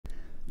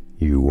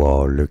You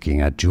are looking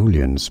at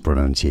Julian's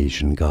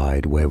pronunciation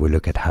guide, where we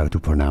look at how to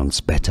pronounce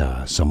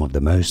better some of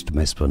the most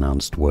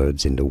mispronounced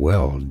words in the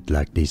world,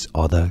 like this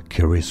other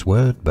curious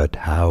word. But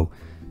how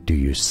do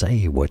you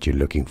say what you're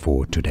looking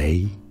for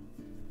today?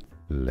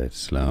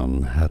 Let's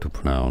learn how to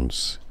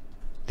pronounce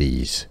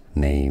these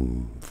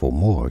names. For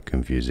more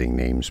confusing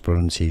names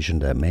pronunciation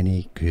that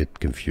many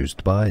get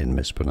confused by and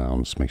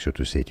mispronounce, make sure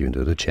to stay tuned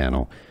to the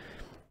channel.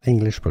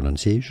 English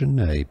pronunciation,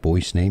 a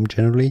boy's name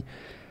generally,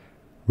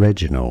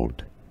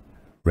 Reginald.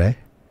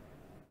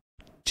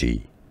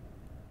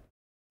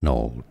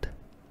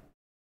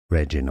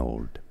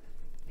 Reginald.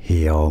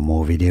 Here are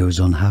more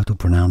videos on how to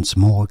pronounce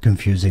more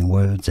confusing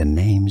words and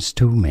names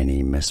too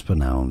many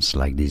mispronounced.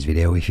 Like this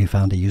video if you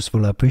found it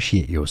useful. I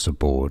appreciate your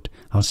support.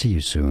 I'll see you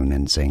soon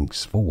and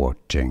thanks for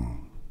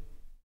watching.